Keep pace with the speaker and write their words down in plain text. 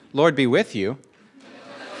Lord be with you.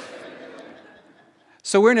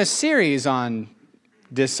 So we're in a series on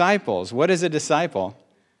disciples. What is a disciple?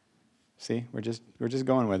 See, we're just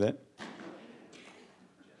going with it.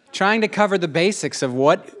 Trying to cover the basics of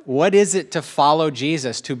what is it to follow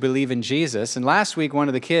Jesus, to believe in Jesus. And last week, one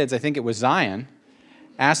of the kids, I think it was Zion,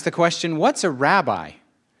 asked the question, what's a rabbi?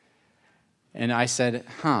 And I said,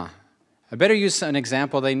 I better use an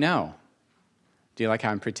example they know. Do you like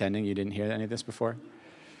how I'm pretending you didn't hear any of this before?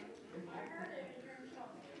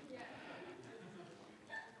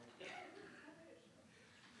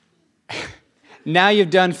 Now you've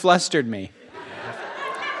done flustered me.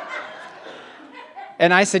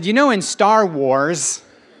 And I said, in Star Wars,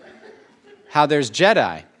 how there's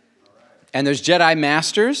Jedi, and there's Jedi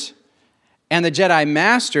Masters, and the Jedi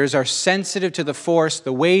Masters are sensitive to the Force,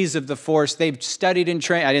 the ways of the Force. They've studied and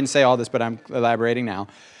trained. I didn't say all this, but I'm elaborating now.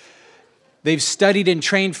 They've studied and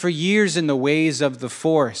trained for years in the ways of the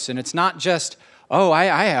Force. And it's not just, I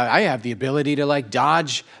have the ability to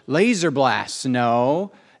dodge laser blasts.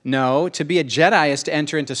 No, to be a Jedi is to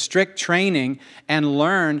enter into strict training and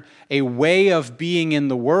learn a way of being in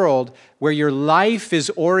the world where your life is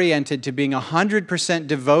oriented to being 100%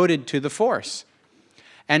 devoted to the Force.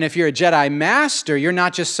 And if you're a Jedi Master, you're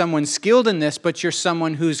not just someone skilled in this, but you're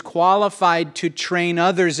someone who's qualified to train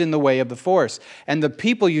others in the way of the Force. And the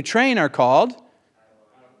people you train are called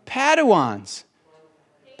Padawans.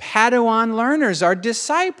 Padawan learners are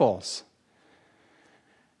disciples.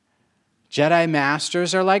 Jedi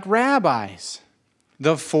Masters are like rabbis.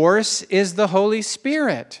 The Force is the Holy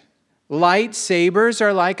Spirit. Lightsabers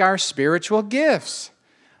are like our spiritual gifts.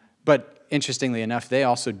 But interestingly enough, they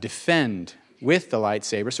also defend with the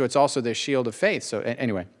lightsaber, so it's also their shield of faith. So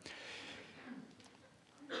anyway.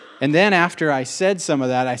 And then after I said some of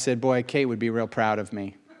that, I said, boy, Kate would be real proud of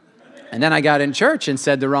me. And then I got in church and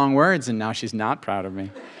said the wrong words, and now she's not proud of me.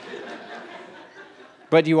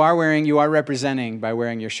 But you are representing by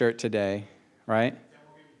wearing your shirt today, right?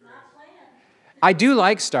 I do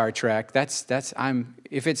like Star Trek.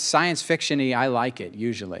 If it's science fiction-y, I like it,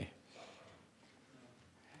 usually.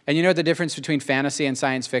 And you know what the difference between fantasy and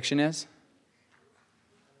science fiction is?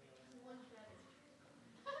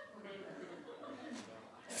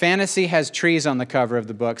 Fantasy has trees on the cover of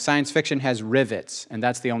the book. Science fiction has rivets, and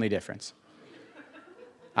that's the only difference.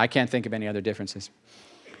 I can't think of any other differences.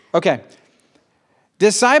 Okay.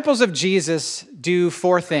 Disciples of Jesus do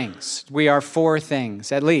 4 things. We are 4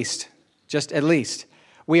 things, at least. Just at least.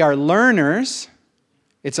 We are learners.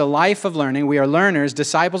 It's a life of learning. We are learners.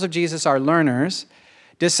 Disciples of Jesus are learners.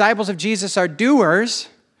 Disciples of Jesus are doers.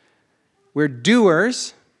 We're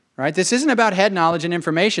doers, right? This isn't about head knowledge and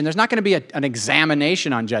information. There's not going to be an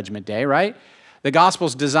examination on Judgment Day, right? The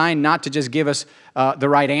gospel's designed not to just give us the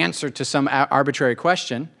right answer to some arbitrary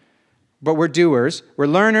question. But we're doers, we're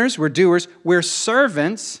learners, we're doers, we're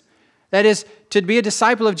servants. That is, to be a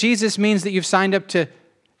disciple of Jesus means that you've signed up to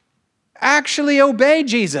actually obey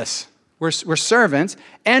Jesus. We're servants,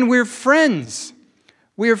 and we're friends.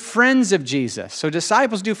 We're friends of Jesus. So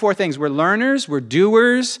disciples do 4 things. We're learners, we're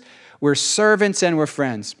doers, we're servants, and we're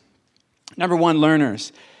friends. Number 1,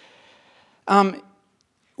 learners.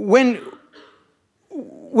 When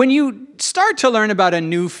you start to learn about a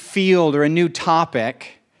new field or a new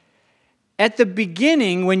topic, at the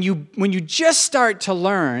beginning, when you just start to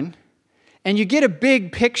learn and you get a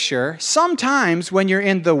big picture, sometimes when you're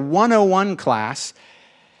in the 101 class,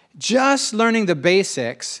 just learning the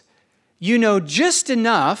basics, you know just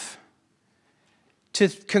enough to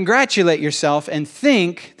congratulate yourself and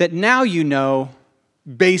think that now you know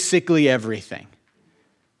basically everything.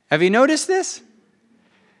 Have you noticed this?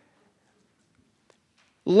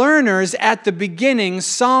 Learners at the beginning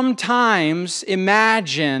sometimes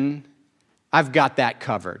imagine, I've got that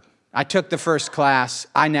covered. I took the first class.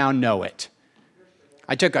 I now know it.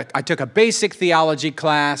 I took a basic theology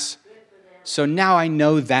class, so now I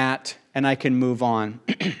know that, and I can move on.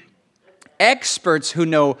 Experts who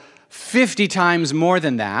know 50 times more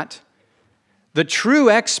than that, the true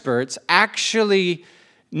experts actually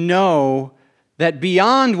know that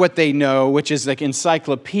beyond what they know, which is like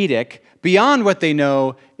encyclopedic, beyond what they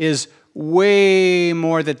know is way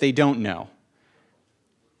more that they don't know.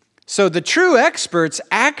 So the true experts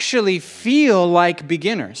actually feel like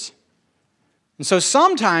beginners. And so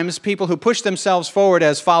sometimes people who push themselves forward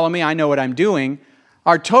as follow me, I know what I'm doing,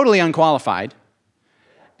 are totally unqualified.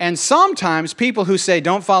 And sometimes people who say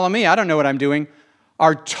don't follow me, I don't know what I'm doing,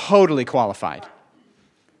 are totally qualified.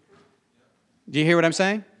 Do you hear what I'm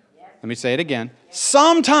saying? Let me say it again.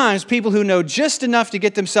 Sometimes people who know just enough to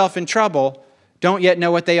get themselves in trouble don't yet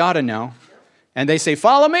know what they ought to know. And they say,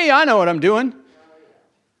 follow me, I know what I'm doing.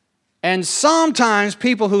 And sometimes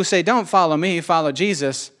people who say, don't follow me, follow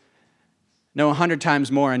Jesus, know 100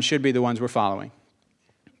 times more and should be the ones we're following.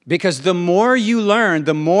 Because the more you learn,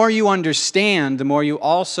 the more you understand, the more you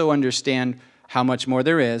also understand how much more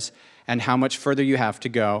there is and how much further you have to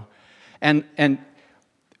go. And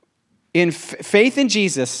faith in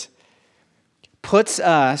Jesus puts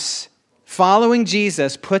us, following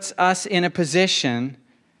Jesus puts us in a position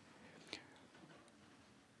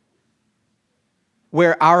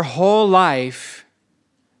where our whole life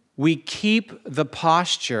we keep the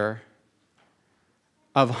posture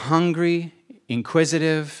of hungry,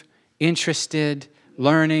 inquisitive, interested,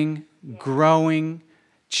 learning, growing,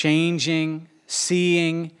 changing,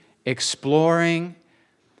 seeing, exploring.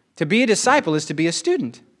 To be a disciple is to be a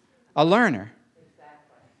student, a learner,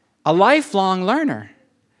 a lifelong learner.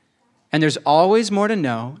 And there's always more to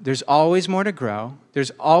know. There's always more to grow.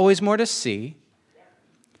 There's always more to see.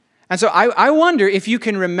 And so I wonder if you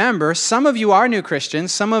can remember, some of you are new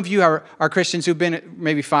Christians, some of you are Christians who've been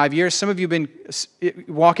maybe 5 years, some of you have been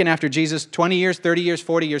walking after Jesus 20 years, 30 years,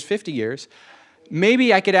 40 years, 50 years.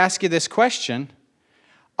 Maybe I could ask you this question.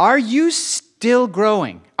 Are you still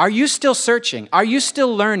growing? Are you still searching? Are you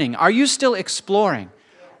still learning? Are you still exploring?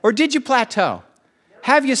 Or did you plateau?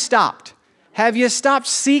 Have you stopped? Have you stopped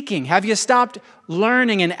seeking? Have you stopped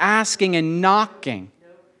learning and asking and knocking?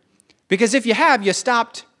 Because if you have, you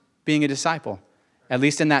stopped being a disciple, at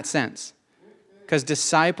least in that sense. Because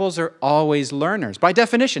disciples are always learners. By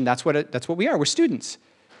definition, that's what we are. We're students.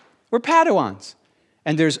 We're Padawans.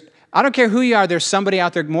 And I don't care who you are, there's somebody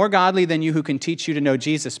out there more godly than you who can teach you to know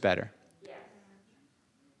Jesus better. Yes.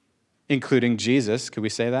 Including Jesus. Could we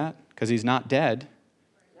say that? Because he's not dead.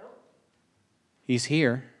 Nope. He's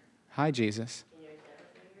here. Hi, Jesus.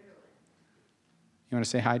 You want to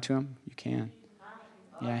say hi to him? You can.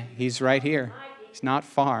 Yeah, he's right here. It's not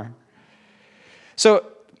far. So,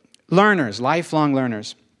 learners, lifelong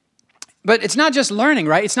learners. But it's not just learning,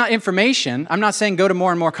 right? It's not information. I'm not saying go to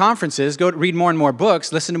more and more conferences, go read more and more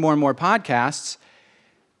books, listen to more and more podcasts.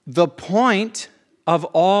 The point of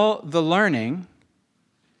all the learning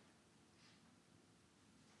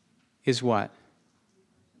is what?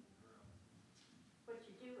 What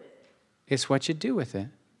you do with it. It's what you do with it.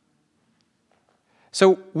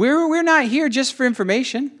 So we're not here just for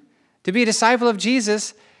information. To be a disciple of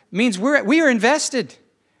Jesus means we are invested.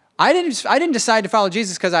 I didn't decide to follow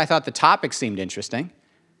Jesus because I thought the topic seemed interesting.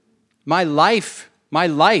 My life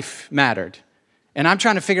mattered. And I'm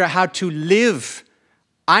trying to figure out how to live.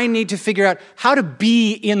 I need to figure out how to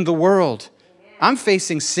be in the world. I'm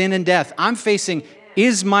facing sin and death. I'm facing,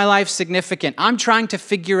 is my life significant? I'm trying to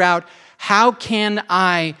figure out how can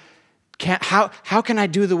I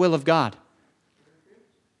do the will of God?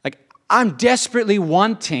 Like, I'm desperately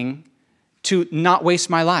wanting to not waste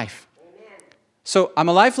my life. Amen. So I'm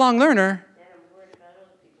a lifelong learner,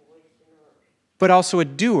 but also a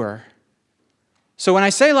doer. So when I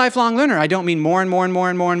say lifelong learner, I don't mean more and more and more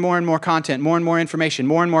and more and more and more content, more and more information,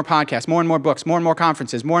 more and more podcasts, more and more books, more and more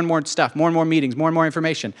conferences, more and more stuff, more and more meetings, more and more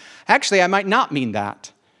information. Actually, I might not mean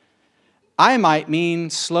that. I might mean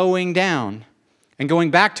slowing down and going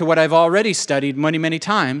back to what I've already studied many, many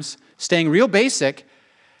times, staying real basic,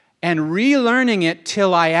 and relearning it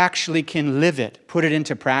till I actually can live it, put it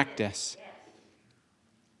into practice.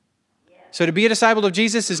 So to be a disciple of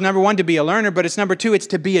Jesus is number one, to be a learner, but it's number two, it's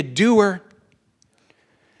to be a doer.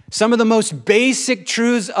 Some of the most basic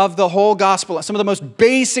truths of the whole gospel, some of the most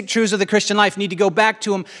basic truths of the Christian life need to go back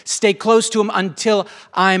to them, stay close to them until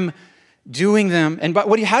I'm doing them. And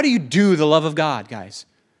how do you do the love of God, guys?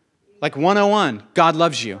 Like 101, God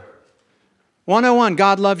loves you. 101,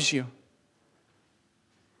 God loves you.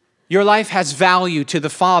 Your life has value to the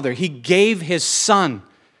Father. He gave His Son.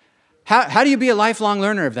 How do you be a lifelong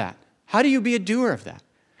learner of that? How do you be a doer of that?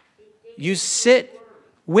 You sit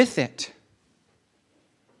with it.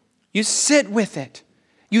 You sit with it.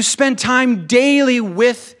 You spend time daily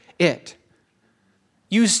with it.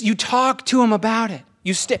 You talk to Him about it.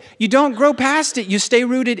 You don't grow past it. You stay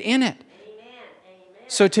rooted in it. Amen.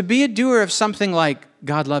 So to be a doer of something like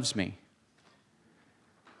God loves me,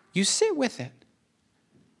 you sit with it.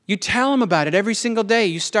 You tell Him about it every single day.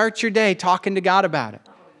 You start your day talking to God about it.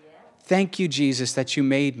 Thank you, Jesus, that you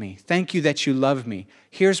made me. Thank you that you love me.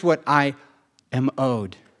 Here's what I am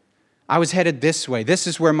owed. I was headed this way. This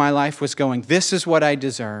is where my life was going. This is what I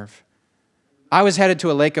deserve. I was headed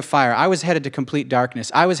to a lake of fire. I was headed to complete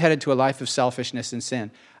darkness. I was headed to a life of selfishness and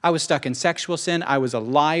sin. I was stuck in sexual sin. I was a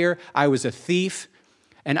liar. I was a thief.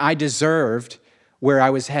 And I deserved where I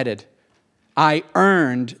was headed. I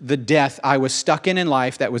earned the death I was stuck in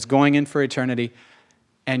life that was going in for eternity,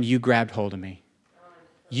 and you grabbed hold of me.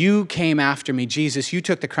 You came after me. Jesus, you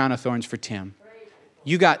took the crown of thorns for Tim.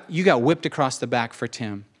 You got whipped across the back for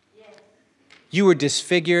Tim. You were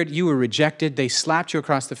disfigured. You were rejected. They slapped you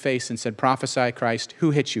across the face and said, prophesy, Christ.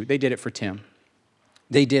 Who hit you? They did it for Tim.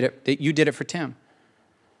 You did it for Tim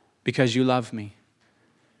because you love me.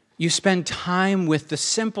 You spend time with the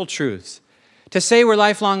simple truths. To say we're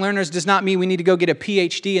lifelong learners does not mean we need to go get a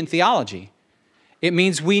PhD in theology. It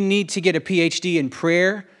means we need to get a PhD in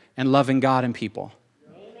prayer and loving God and people.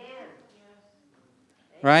 Amen.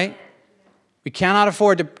 Right? We cannot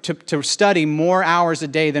afford to study more hours a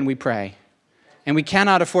day than we pray. And we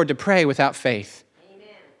cannot afford to pray without faith.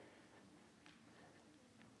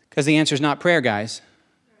 Because the answer is not prayer, guys.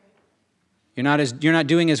 You're not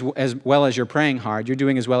doing as well as you're praying hard. You're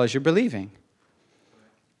doing as well as you're believing.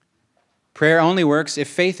 Prayer only works if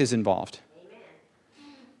faith is involved.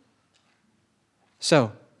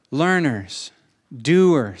 So, learners,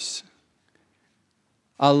 doers,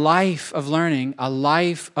 a life of learning, a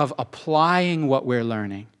life of applying what we're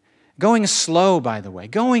learning. Going slow, by the way.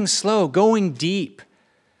 Going slow, going deep.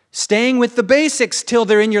 Staying with the basics till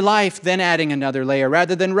they're in your life, then adding another layer,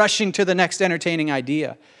 rather than rushing to the next entertaining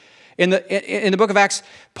idea. In the book of Acts,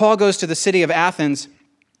 Paul goes to the city of Athens,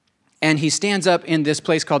 and he stands up in this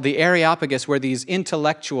place called the Areopagus, where these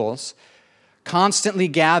intellectuals constantly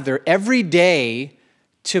gather every day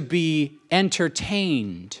to be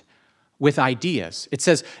entertained with ideas. It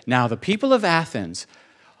says, now the people of Athens,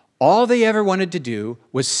 all they ever wanted to do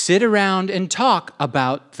was sit around and talk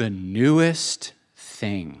about the newest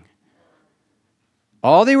thing.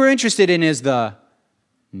 All they were interested in is the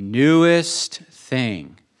newest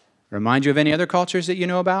thing. Remind you of any other cultures that you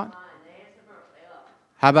know about?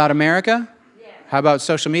 How about America? How about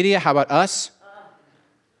social media? How about us?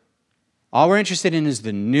 All we're interested in is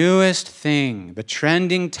the newest thing, the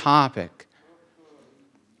trending topic.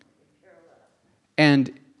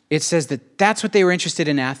 And it says that that's what they were interested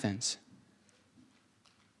in Athens.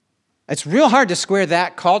 It's real hard to square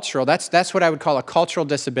that cultural. That's what I would call a cultural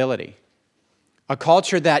disability. A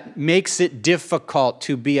culture that makes it difficult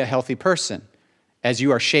to be a healthy person as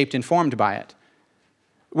you are shaped and formed by it.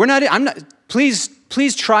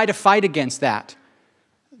 Please try to fight against that.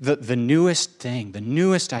 The newest thing, the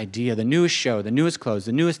newest idea, the newest show, the newest clothes,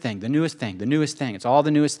 the newest thing, the newest thing, the newest thing. It's all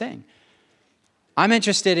the newest thing. I'm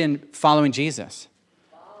interested in following Jesus.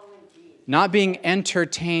 Not being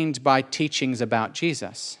entertained by teachings about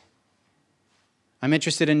Jesus. I'm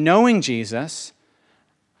interested in knowing Jesus,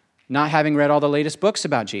 not having read all the latest books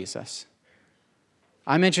about Jesus.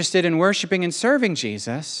 I'm interested in worshiping and serving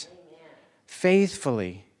Jesus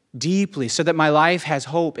faithfully, deeply, so that my life has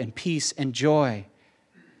hope and peace and joy,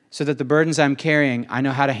 so that the burdens I'm carrying, I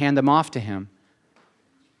know how to hand them off to Him.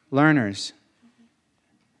 Learners,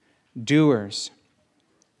 doers,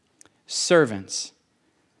 servants.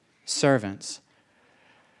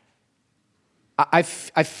 I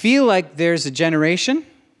feel like there's a generation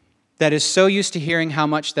that is so used to hearing how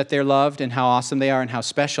much that they're loved and how awesome they are and how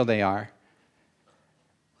special they are,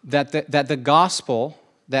 that the gospel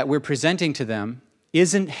that we're presenting to them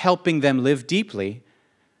isn't helping them live deeply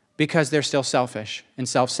because they're still selfish and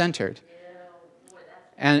self-centered.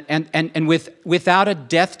 And without a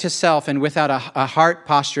death to self and without a heart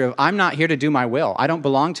posture of, I'm not here to do my will. I don't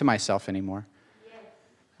belong to myself anymore.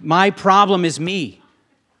 My problem is me.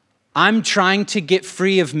 I'm trying to get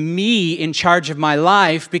free of me in charge of my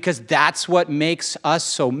life because that's what makes us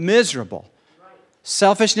so miserable.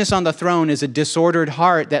 Selfishness on the throne is a disordered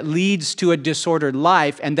heart that leads to a disordered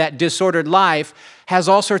life, and that disordered life has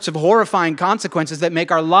all sorts of horrifying consequences that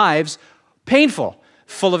make our lives painful,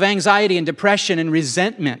 full of anxiety and depression and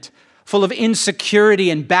resentment, full of insecurity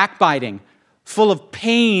and backbiting, full of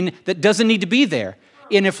pain that doesn't need to be there.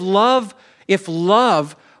 And if love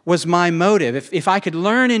was my motive, if I could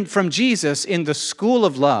learn from Jesus in the school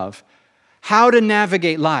of love how to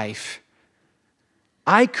navigate life,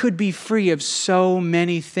 I could be free of so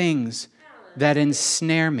many things that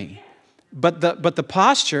ensnare me. But the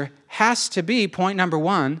posture has to be, point number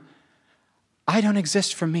one, I don't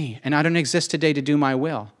exist for me, and I don't exist today to do my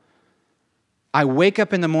will. I wake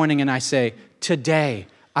up in the morning and I say, today,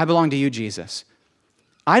 I belong to you, Jesus.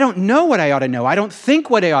 I don't know what I ought to know. I don't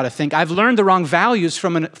think what I ought to think. I've learned the wrong values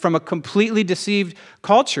from a completely deceived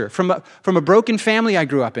culture, from a broken family I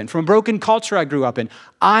grew up in, from a broken culture I grew up in.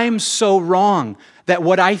 I'm so wrong that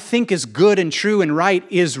what I think is good and true and right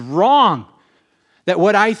is wrong. That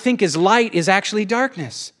what I think is light is actually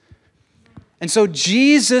darkness. And so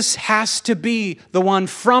Jesus has to be the one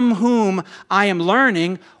from whom I am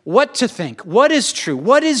learning what to think, what is true,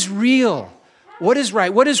 what is real, what is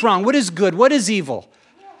right, what is wrong, what is good, what is evil.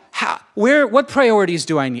 What priorities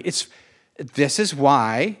do I need? This is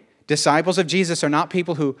why disciples of Jesus are not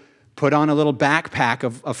people who put on a little backpack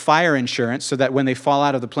of fire insurance so that when they fall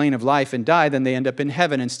out of the plane of life and die, then they end up in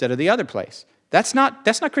heaven instead of the other place. That's not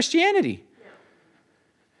Christianity.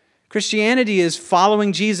 Christianity is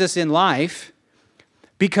following Jesus in life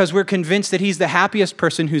because we're convinced that he's the happiest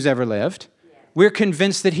person who's ever lived. We're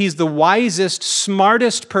convinced that he's the wisest,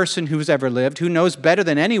 smartest person who's ever lived, who knows better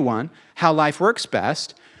than anyone how life works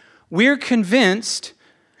best. We're convinced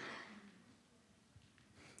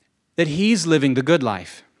that he's living the good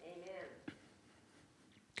life.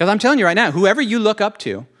 Because I'm telling you right now, whoever you look up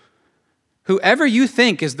to, whoever you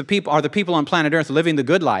think are the people on planet Earth living the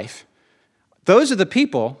good life, those are the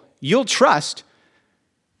people you'll trust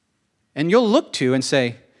and you'll look to and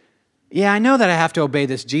say, yeah, I know that I have to obey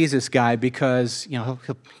this Jesus guy because,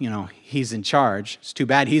 he's in charge. It's too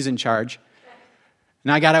bad he's in charge.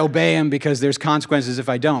 And I got to obey him because there's consequences if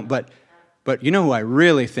I don't. But you know who I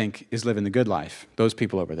really think is living the good life? Those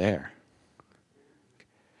people over there.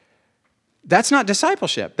 That's not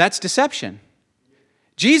discipleship. That's deception.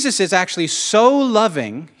 Jesus is actually so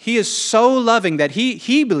loving. He is so loving that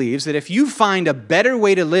he believes that if you find a better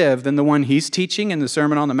way to live than the one he's teaching in the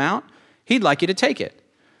Sermon on the Mount, he'd like you to take it.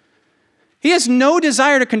 He has no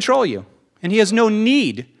desire to control you, and he has no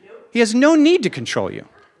need. He has no need to control you.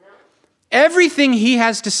 Everything he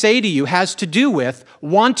has to say to you has to do with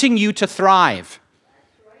wanting you to thrive.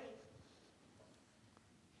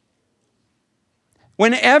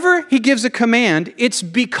 Whenever he gives a command, it's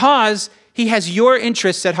because he has your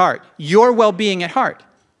interests at heart, your well-being at heart.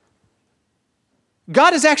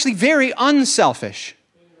 God is actually very unselfish.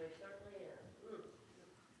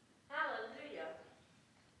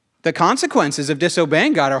 The consequences of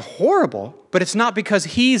disobeying God are horrible, but it's not because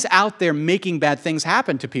he's out there making bad things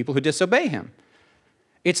happen to people who disobey him.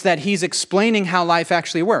 It's that he's explaining how life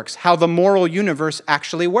actually works, how the moral universe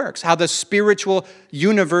actually works, how the spiritual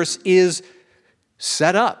universe is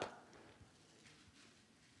set up.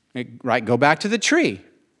 Right, go back to the tree.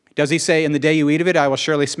 Does he say, in the day you eat of it, I will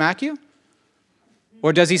surely smack you?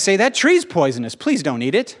 Or does he say, that tree's poisonous, please don't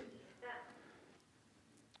eat it?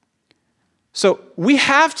 So we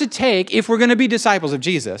have to take, if we're going to be disciples of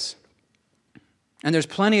Jesus, and there's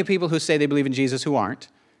plenty of people who say they believe in Jesus who aren't,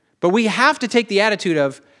 but we have to take the attitude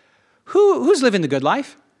of, who's living the good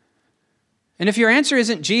life? And if your answer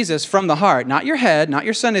isn't Jesus from the heart, not your head, not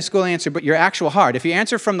your Sunday school answer, but your actual heart, if your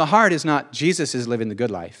answer from the heart is not Jesus is living the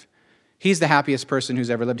good life, he's the happiest person who's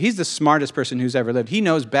ever lived, he's the smartest person who's ever lived, he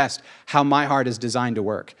knows best how my heart is designed to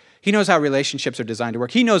work. He knows how relationships are designed to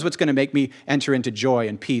work. He knows what's going to make me enter into joy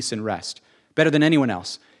and peace and rest better than anyone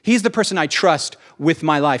else. He's the person I trust with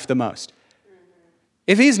my life the most.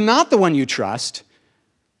 If he's not the one you trust,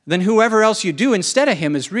 then whoever else you do instead of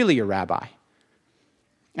him is really your rabbi.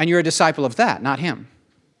 And you're a disciple of that, not him.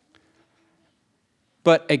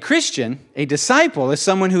 But a Christian, a disciple, is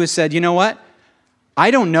someone who has said, you know what?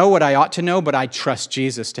 I don't know what I ought to know, but I trust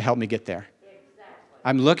Jesus to help me get there. Exactly.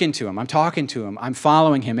 I'm looking to him. I'm talking to him. I'm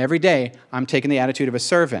following him every day. I'm taking the attitude of a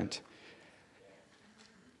servant.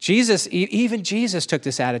 Even Jesus took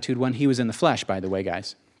this attitude when he was in the flesh, by the way,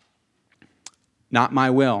 guys. Not my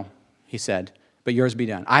will, he said, but yours be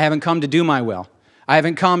done. I haven't come to do my will. I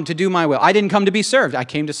haven't come to do my will. I didn't come to be served. I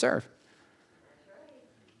came to serve.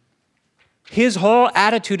 His whole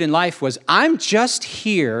attitude in life was, I'm just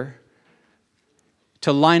here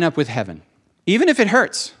to line up with heaven, even if it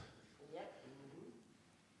hurts.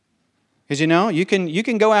 Because you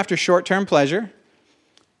can go after short-term pleasure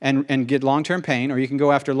and get long-term pain, or you can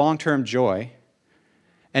go after long-term joy.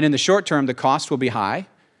 And in the short term, the cost will be high,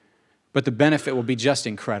 but the benefit will be just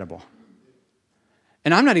incredible.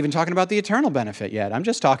 And I'm not even talking about the eternal benefit yet. I'm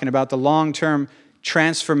just talking about the long-term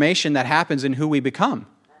transformation that happens in who we become.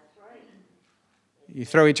 That's right. You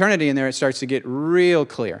throw eternity in there, it starts to get real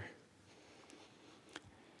clear.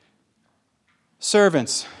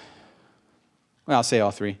 Servants. Well, I'll say all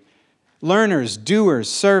three. Learners, doers,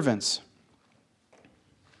 servants.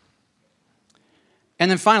 And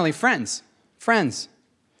then finally, friends. Friends.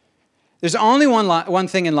 There's only one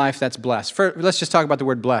thing in life that's blessed. Let's just talk about the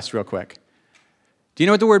word blessed real quick. Do you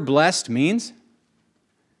know what the word blessed means?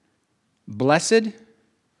 Blessed.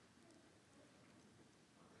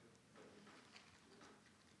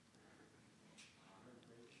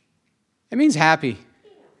 It means happy.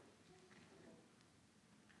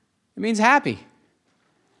 It means happy.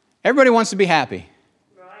 Everybody wants to be happy.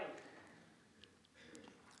 Right.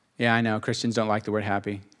 Yeah, I know. Christians don't like the word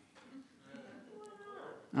happy.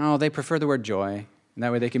 Oh, they prefer the word joy. And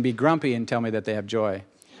that way they can be grumpy and tell me that they have joy.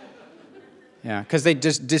 Yeah, because they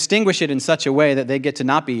just distinguish it in such a way that they get to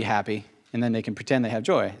not be happy, and then they can pretend they have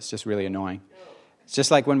joy. It's just really annoying. It's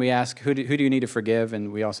just like when we ask, who do you need to forgive?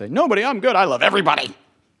 And we all say, nobody, I'm good, I love everybody.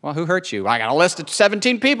 Well, who hurt you? I got a list of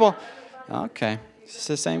 17 people. Okay, it's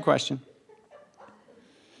the same question.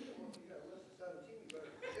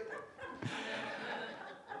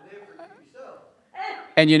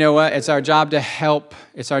 And you know what? It's our job to help.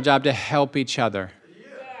 It's our job to help each other.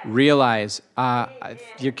 Realize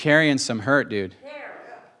you're carrying some hurt, dude.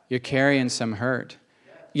 You're carrying some hurt.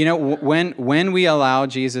 You know, when we allow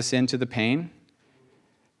Jesus into the pain,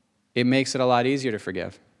 it makes it a lot easier to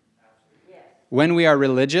forgive. When we are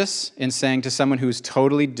religious in saying to someone who's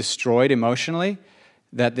totally destroyed emotionally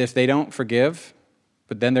that if they don't forgive,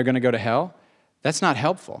 but then they're going to go to hell, that's not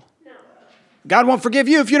helpful. God won't forgive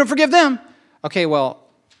you if you don't forgive them. Okay, well,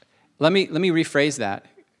 let me rephrase that.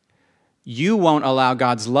 You won't allow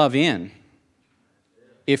God's love in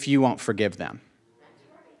if you won't forgive them.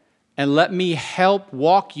 And let me help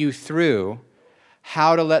walk you through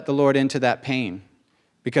how to let the Lord into that pain.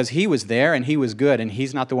 Because he was there and he was good and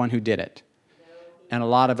he's not the one who did it. And a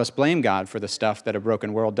lot of us blame God for the stuff that a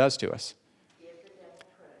broken world does to us.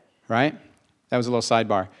 Right? That was a little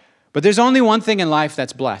sidebar. But there's only one thing in life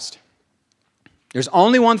that's blessed. There's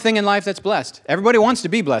only one thing in life that's blessed. Everybody wants to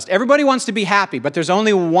be blessed. Everybody wants to be happy, but there's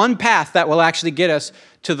only one path that will actually get us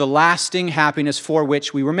to the lasting happiness for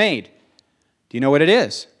which we were made. Do you know what it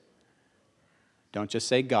is? Don't just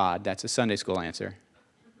say God. That's a Sunday school answer.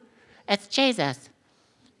 It's Jesus.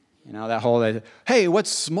 You know, that whole, hey, what's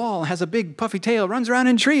small, has a big puffy tail, runs around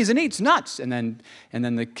in trees and eats nuts. And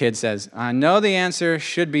then the kid says, I know the answer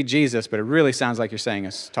should be Jesus, but it really sounds like you're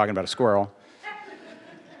talking about a squirrel.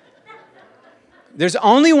 There's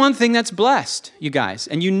only one thing that's blessed, you guys.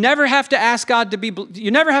 And you never have to ask God to be,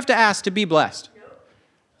 you never have to ask to be blessed.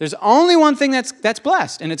 There's only one thing that's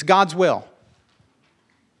blessed, and it's God's will.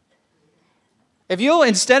 If you'll,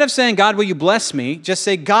 instead of saying, God, will you bless me, just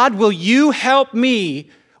say, God, will you help me?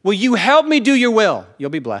 Will you help me do your will? You'll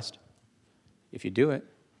be blessed if you do it.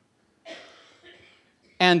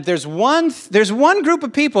 And there's one group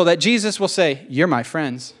of people that Jesus will say, you're my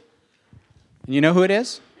friends. And you know who it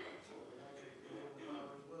is?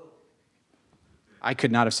 I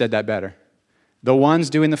could not have said that better. The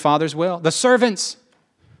ones doing the Father's will, the servants.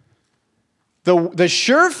 The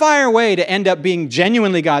surefire way to end up being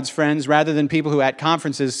genuinely God's friends rather than people who at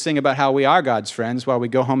conferences sing about how we are God's friends while we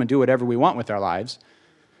go home and do whatever we want with our lives,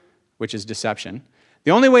 which is deception.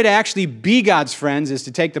 The only way to actually be God's friends is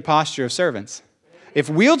to take the posture of servants.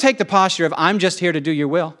 If we'll take the posture of, I'm just here to do your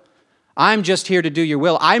will. I'm just here to do your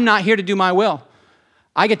will. I'm not here to do my will.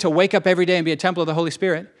 I get to wake up every day and be a temple of the Holy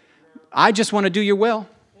Spirit. I just want to do your will.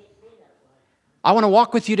 I want to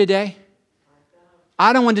walk with you today.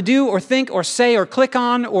 I don't want to do or think or say or click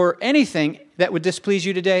on or anything that would displease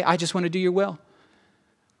you today. I just want to do your will.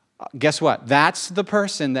 Guess what? That's the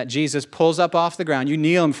person that Jesus pulls up off the ground. You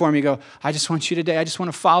kneel before him, you go, I just want you today. I just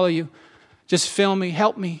want to follow you. Just fill me,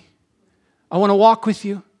 help me. I want to walk with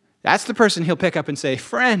you. That's the person he'll pick up and say,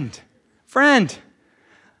 friend,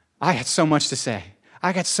 I got so much to say.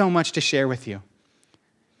 I got so much to share with you.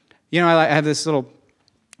 You know, I have this little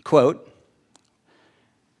quote.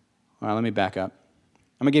 Well, let me back up.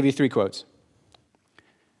 I'm going to give you 3 quotes.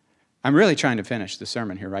 I'm really trying to finish the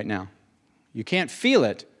sermon here right now. You can't feel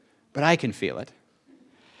it, but I can feel it.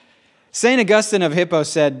 St. Augustine of Hippo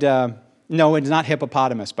said, no, it's not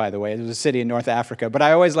hippopotamus, by the way. It was a city in North Africa, but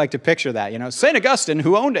I always like to picture that. You know, St. Augustine,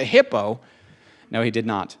 who owned a hippo. No, he did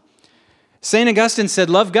not. St. Augustine said,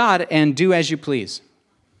 love God and do as you please.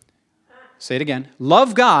 Say it again.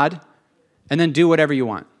 Love God and then do whatever you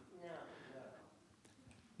want.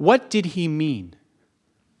 What did he mean?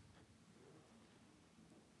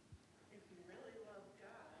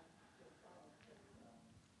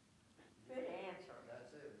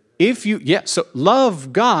 So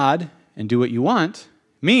love God and do what you want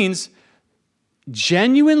means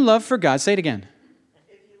genuine love for God. Say it again.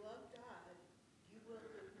 If you love God, you will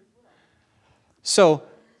do his will. So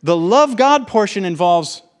the love God portion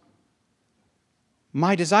involves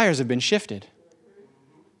my desires have been shifted.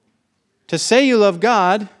 To say you love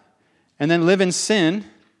God and then live in sin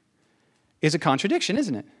is a contradiction,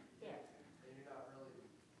 isn't it?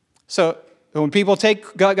 So when people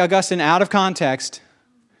take Augustine out of context,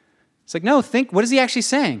 it's like, no, think, what is he actually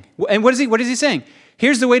saying? And what is he saying?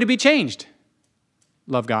 Here's the way to be changed.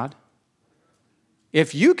 Love God.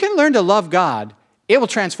 If you can learn to love God, it will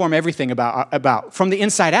transform everything about from the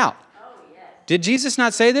inside out. Did Jesus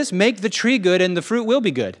not say this? Make the tree good and the fruit will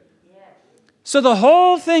be good. Yes. So the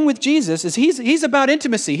whole thing with Jesus is he's about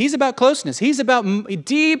intimacy. He's about closeness. He's about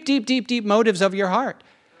deep motives of your heart.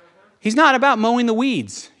 He's not about mowing the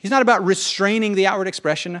weeds. He's not about restraining the outward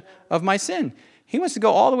expression of my sin. He wants to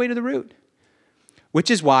go all the way to the root. Which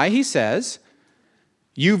is why he says,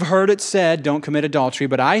 you've heard it said, don't commit adultery,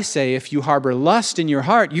 but I say if you harbor lust in your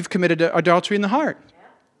heart, you've committed adultery in the heart.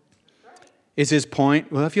 Is his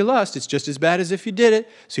point, well, if you lust, it's just as bad as if you did it,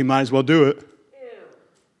 so you might as well do it.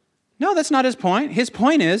 No, that's not his point. His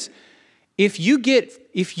point is, if you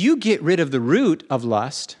get rid of the root of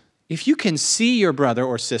lust, if you can see your brother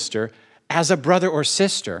or sister as a brother or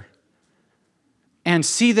sister and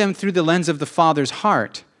see them through the lens of the Father's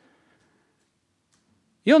heart,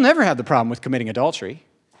 you'll never have the problem with committing adultery,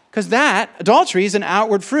 because adultery is an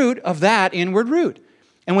outward fruit of that inward root.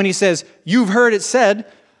 And when he says, you've heard it said,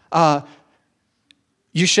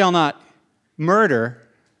 you shall not murder,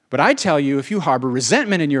 but I tell you, if you harbor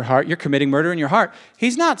resentment in your heart, you're committing murder in your heart.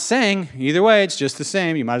 He's not saying, either way, it's just the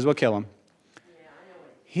same. You might as well kill him.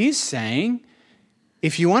 He's saying,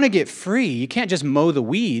 if you want to get free, you can't just mow the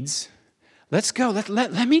weeds. Let's go.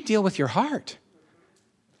 Let me deal with your heart.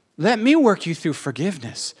 Let me work you through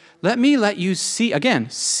forgiveness. Let you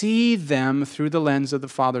see them through the lens of the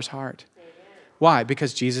Father's heart. Why?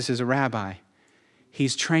 Because Jesus is a rabbi.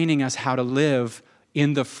 He's training us how to live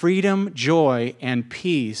in the freedom, joy, and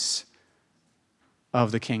peace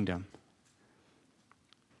of the kingdom.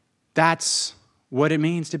 That's what it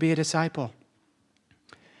means to be a disciple.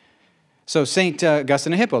 So St.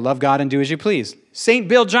 Augustine of Hippo, love God and do as you please. St.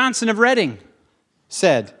 Bill Johnson of Reading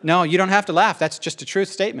said, no, you don't have to laugh. That's just a truth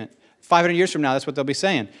statement. 500 years from now, that's what they'll be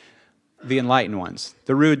saying. The enlightened ones,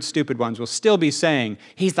 the rude, stupid ones will still be saying,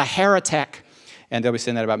 he's the heretic. And they'll be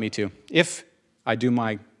saying that about me too. If I do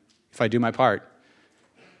my part,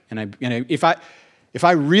 and if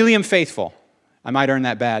I really am faithful, I might earn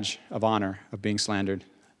that badge of honor of being slandered.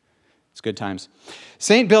 It's good times.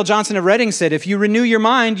 St. Bill Johnson of Reading said, if you renew your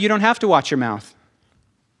mind, you don't have to watch your mouth.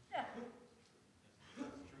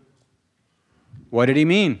 What did he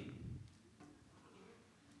mean?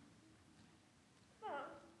 Well,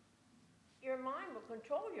 your mind will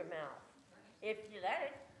control your mouth if you let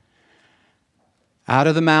it. Out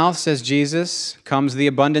of the mouth, says Jesus, comes the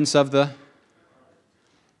abundance of the...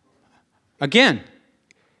 Again,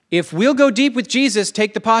 if we'll go deep with Jesus,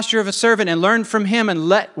 take the posture of a servant and learn from him and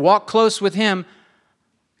walk close with him,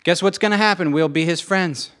 guess what's going to happen? We'll be his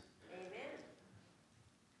friends.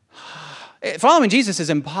 Amen. Following Jesus is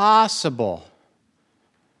impossible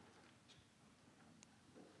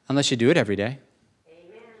unless you do it every day.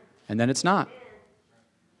 Amen. And then it's not. Amen.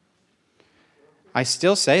 I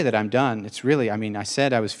still say that I'm done. It's really, I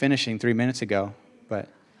said I was finishing 3 minutes ago, but...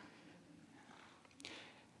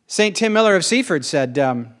 St. Tim Miller of Seaford said,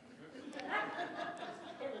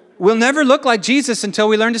 we'll never look like Jesus until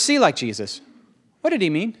we learn to see like Jesus. What did he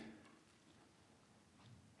mean?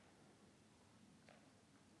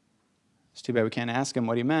 It's too bad we can't ask him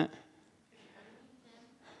what he meant.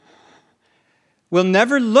 We'll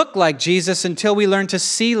never look like Jesus until we learn to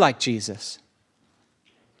see like Jesus.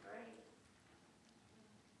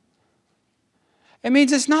 It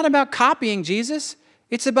means it's not about copying Jesus.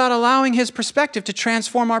 It's about allowing his perspective to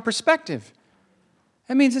transform our perspective.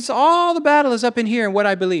 That means it's all the battle is up in here in what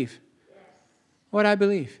I believe. What I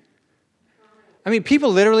believe.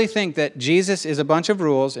 People literally think that Jesus is a bunch of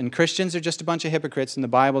rules and Christians are just a bunch of hypocrites and the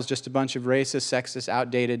Bible is just a bunch of racist, sexist,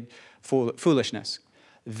 outdated foolishness.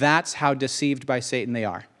 That's how deceived by Satan they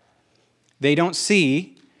are. They don't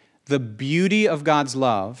see the beauty of God's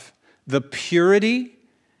love, the purity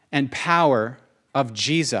and power of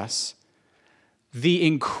Jesus, the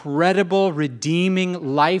incredible,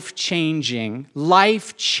 redeeming, life-changing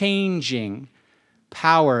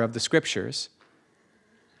power of the Scriptures.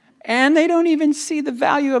 And they don't even see the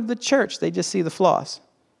value of the church. They just see the flaws.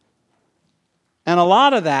 And a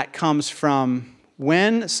lot of that comes from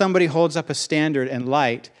when somebody holds up a standard and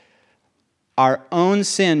light, our own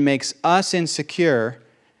sin makes us insecure,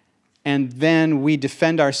 and then we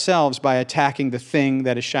defend ourselves by attacking the thing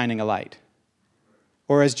that is shining a light.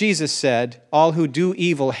 Or as Jesus said, all who do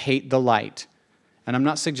evil hate the light. And I'm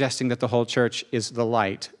not suggesting that the whole church is the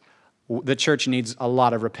light. The church needs a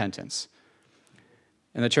lot of repentance.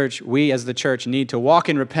 And we as the church need to walk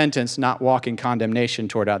in repentance, not walk in condemnation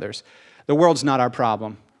toward others. The world's not our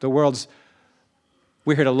problem. We're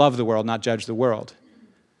here to love the world, not judge the world.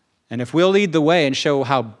 And if we'll lead the way and show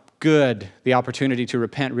how good the opportunity to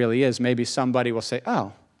repent really is, maybe somebody will say,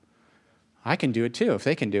 oh, I can do it too, if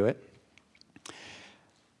they can do it.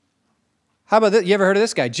 How about this? You ever heard of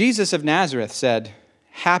this guy? Jesus of Nazareth said,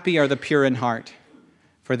 happy are the pure in heart,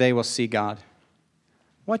 for they will see God.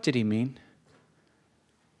 What did he mean?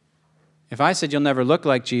 If I said you'll never look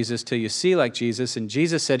like Jesus till you see like Jesus, and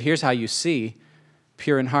Jesus said, here's how you see,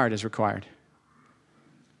 pure in heart is required.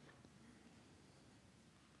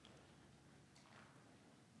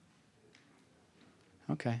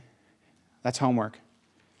 Okay. That's homework.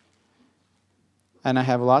 And I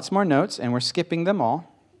have lots more notes, and we're skipping them all.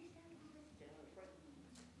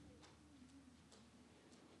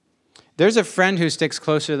 There's a friend who sticks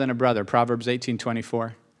closer than a brother, Proverbs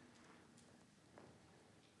 18:24.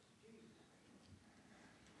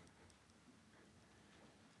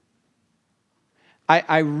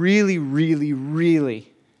 I really, really,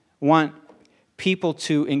 really want people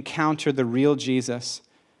to encounter the real Jesus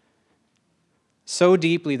so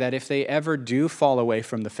deeply that if they ever do fall away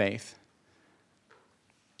from the faith,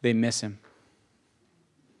 they miss him.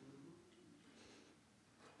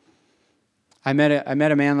 I met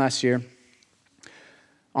a man last year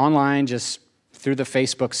online, just through the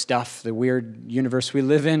Facebook stuff, the weird universe we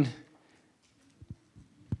live in.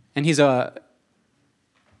 And he's of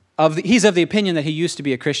the opinion that he used to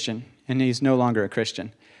be a Christian, and he's no longer a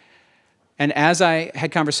Christian. And as I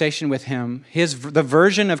had conversation with him, the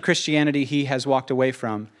version of Christianity he has walked away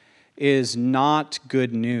from is not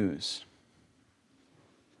good news.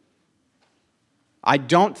 I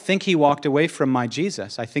don't think he walked away from my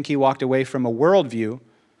Jesus. I think he walked away from a worldview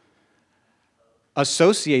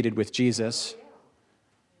associated with Jesus.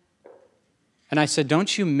 And I said,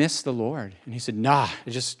 don't you miss the Lord? And he said, nah, I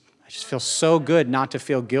just feel so good not to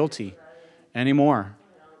feel guilty anymore.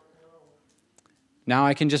 Now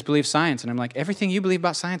I can just believe science. And I'm like, everything you believe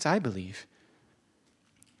about science, I believe.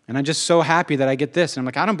 And I'm just so happy that I get this. And I'm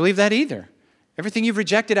like, I don't believe that either. Everything you've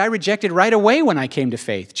rejected, I rejected right away when I came to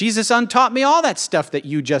faith. Jesus untaught me all that stuff that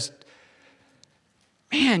you just,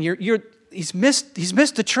 man, he's missed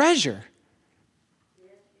the treasure,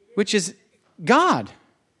 which is God.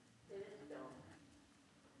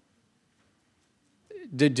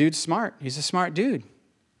 The dude's smart. He's a smart dude.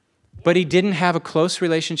 But he didn't have a close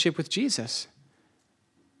relationship with Jesus.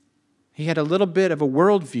 He had a little bit of a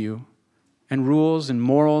worldview and rules and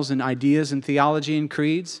morals and ideas and theology and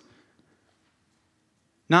creeds.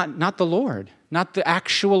 Not the Lord, not the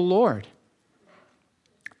actual Lord.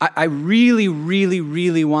 I really, really,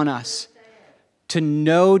 really want us to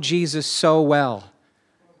know Jesus so well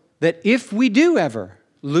that if we do ever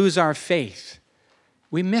lose our faith,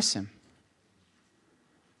 we miss him.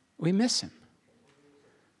 We miss him.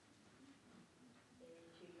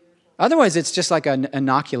 Otherwise, it's just like an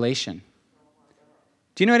inoculation.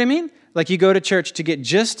 Do you know what I mean? Like you go to church to get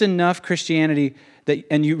just enough Christianity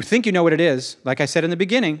and you think you know what it is. Like I said in the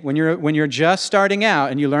beginning, when you're just starting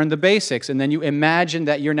out and you learn the basics and then you imagine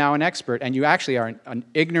that you're now an expert and you actually are an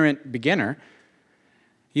ignorant beginner,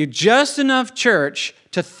 you just enough church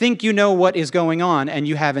to think you know what is going on and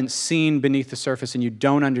you haven't seen beneath the surface and you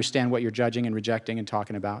don't understand what you're judging and rejecting and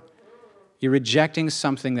talking about. You're rejecting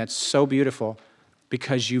something that's so beautiful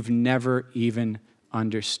because you've never even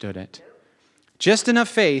understood it. Just enough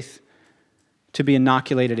faith to be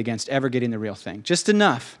inoculated against ever getting the real thing. Just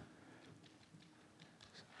enough.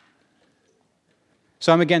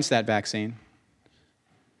 So I'm against that vaccine.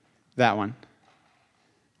 That one.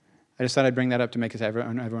 I just thought I'd bring that up to make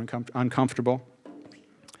everyone uncomfortable.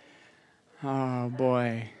 Oh,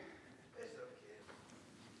 boy.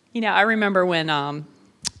 You know, I remember when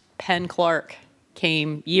Penn Clark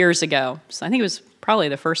came years ago. So I think it was probably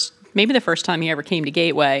the first time he ever came to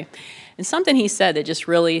Gateway. And something he said that just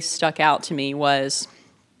really stuck out to me was,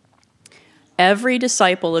 every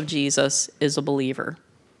disciple of Jesus is a believer,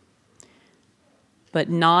 but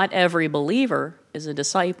not every believer is a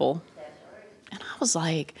disciple. And I was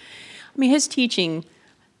like, his teaching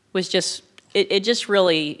was just, it just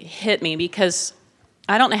really hit me because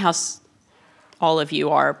I don't know how all of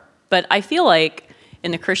you are, but I feel like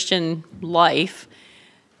in the Christian life,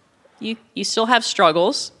 you still have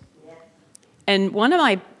struggles. And one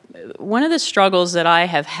of the struggles that I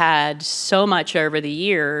have had so much over the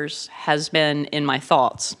years has been in my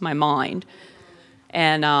thoughts, my mind.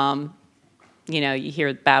 And, you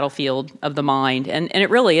hear battlefield of the mind, and it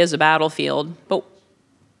really is a battlefield. But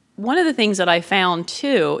one of the things that I found,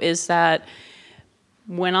 too, is that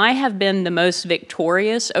when I have been the most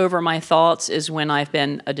victorious over my thoughts is when I've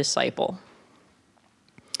been a disciple.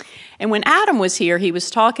 And when Adam was here, he was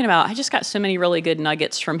talking about, I just got so many really good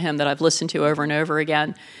nuggets from him that I've listened to over and over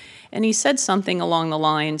again. And he said something along the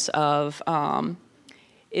lines of,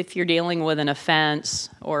 if you're dealing with an offense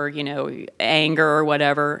or, anger or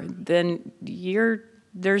whatever, then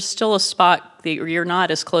there's still a spot that you're not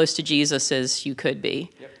as close to Jesus as you could be.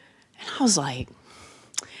 Yep. And I was like,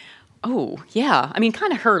 oh, yeah.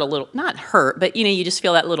 Kind of hurt a little. Not hurt, but, you just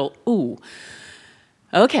feel that little, ooh.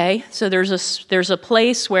 Okay, so there's a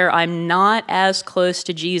place where I'm not as close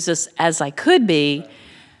to Jesus as I could be.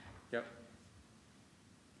 Yep.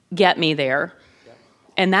 Get me there. Yep.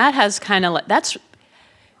 And that has kind of,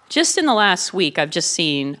 just in the last week, I've just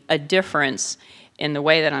seen a difference in the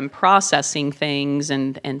way that I'm processing things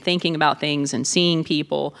and thinking about things and seeing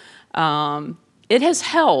people. It has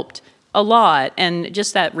helped a lot, and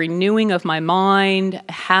just that renewing of my mind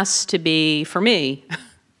has to be, for me,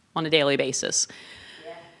 on a daily basis.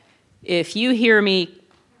 Yeah. If you hear me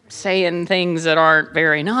saying things that aren't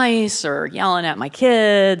very nice or yelling at my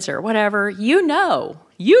kids or whatever, you know.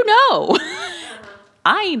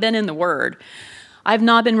 I ain't been in the Word. I've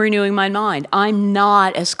not been renewing my mind. I'm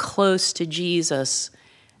not as close to Jesus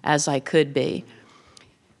as I could be.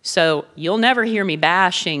 So you'll never hear me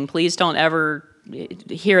bashing. Please don't ever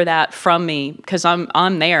hear that from me, because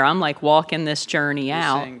I'm there. I'm like walking this journey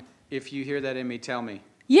out. You're saying, if you hear that in me, tell me.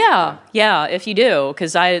 Yeah, if you do,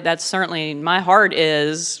 because that's certainly, my heart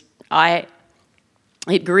is,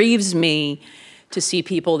 it grieves me to see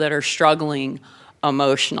people that are struggling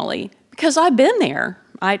emotionally, because I've been there.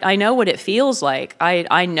 I know what it feels like.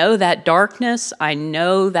 I know that darkness. I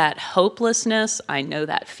know that hopelessness. I know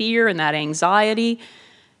that fear and that anxiety.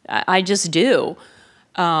 I just do.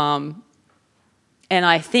 And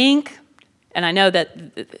I think, and I know that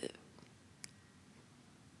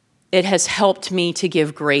it has helped me to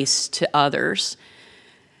give grace to others.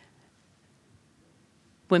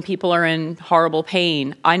 When people are in horrible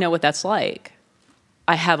pain, I know what that's like.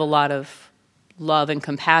 I have a lot of love and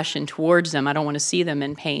compassion towards them. I don't want to see them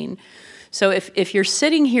in pain. So if you're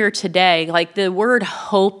sitting here today, like the word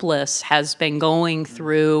hopeless has been going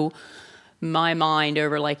through my mind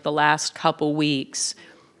over like the last couple weeks,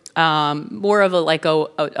 more of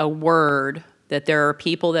a word that there are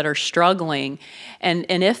people that are struggling. And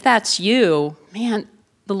if that's you, man,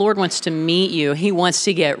 the Lord wants to meet you. He wants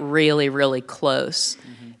to get really, really close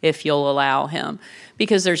if you'll allow him.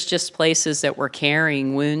 Because there's just places that we're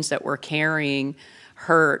carrying, wounds that we're carrying,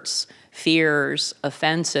 hurts, fears,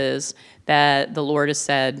 offenses, that the Lord has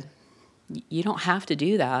said, you don't have to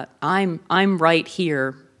do that. I'm right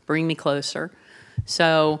here. Bring me closer.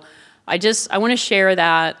 So I want to share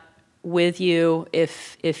that with you.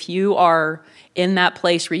 If you are in that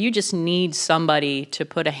place where you just need somebody to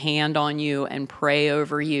put a hand on you and pray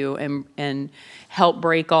over you and help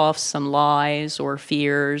break off some lies or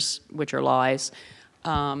fears, which are lies,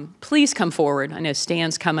 please come forward. I know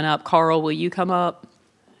Stan's coming up. Carl, will you come up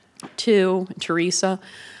too? Teresa.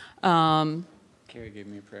 Carrie gave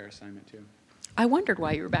me a prayer assignment too. I wondered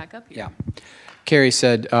why you were back up here. Yeah. Carrie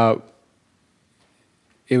said,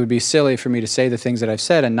 it would be silly for me to say the things that I've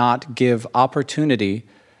said and not give opportunity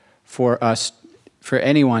for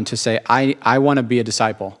anyone to say, I want to be a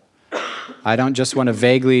disciple. I don't just want to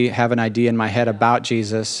vaguely have an idea in my head about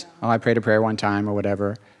Jesus. Oh, I prayed a prayer one time or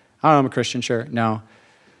whatever. Oh, I'm a Christian, sure. No.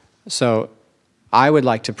 So I would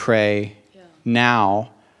like to pray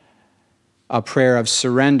now a prayer of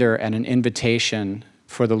surrender and an invitation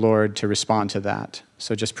for the Lord to respond to that.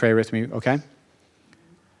 So just pray with me, okay?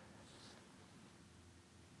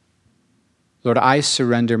 Lord, I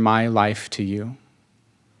surrender my life to you.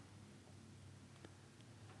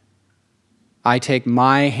 I take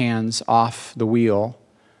my hands off the wheel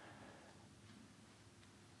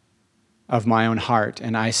of my own heart,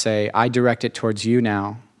 and I say, I direct it towards you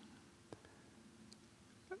now.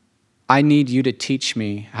 I need you to teach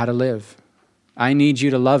me how to live. I need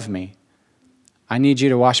you to love me. I need you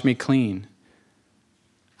to wash me clean.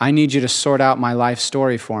 I need you to sort out my life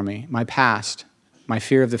story for me, my past, my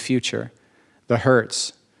fear of the future, the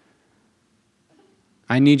hurts.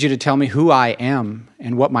 I need you to tell me who I am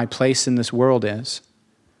and what my place in this world is.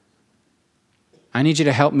 I need you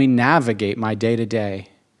to help me navigate my day-to-day.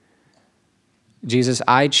 Jesus,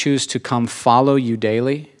 I choose to come follow you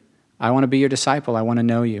daily. I want to be your disciple. I want to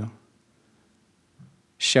know you.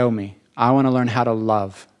 Show me. I want to learn how to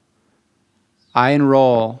love. I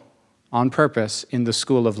enroll on purpose in the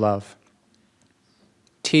school of love.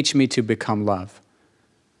 Teach me to become love.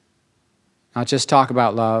 Not just talk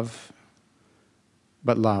about love,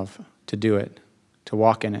 but love, to do it, to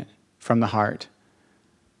walk in it from the heart.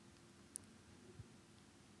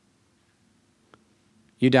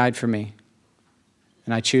 You died for me,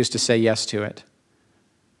 and I choose to say yes to it.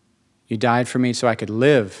 You died for me so I could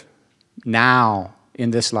live now in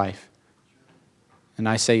this life, and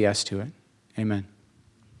I say yes to it. Amen.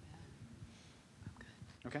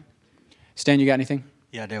 Okay. Stan, you got anything?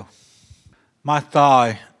 Yeah, I do. My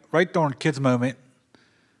thigh, right during kids' moment,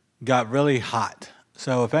 got really hot.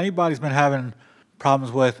 So if anybody's been having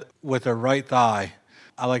problems with their right thigh,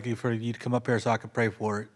 I'd like for you to come up here so I can pray for it.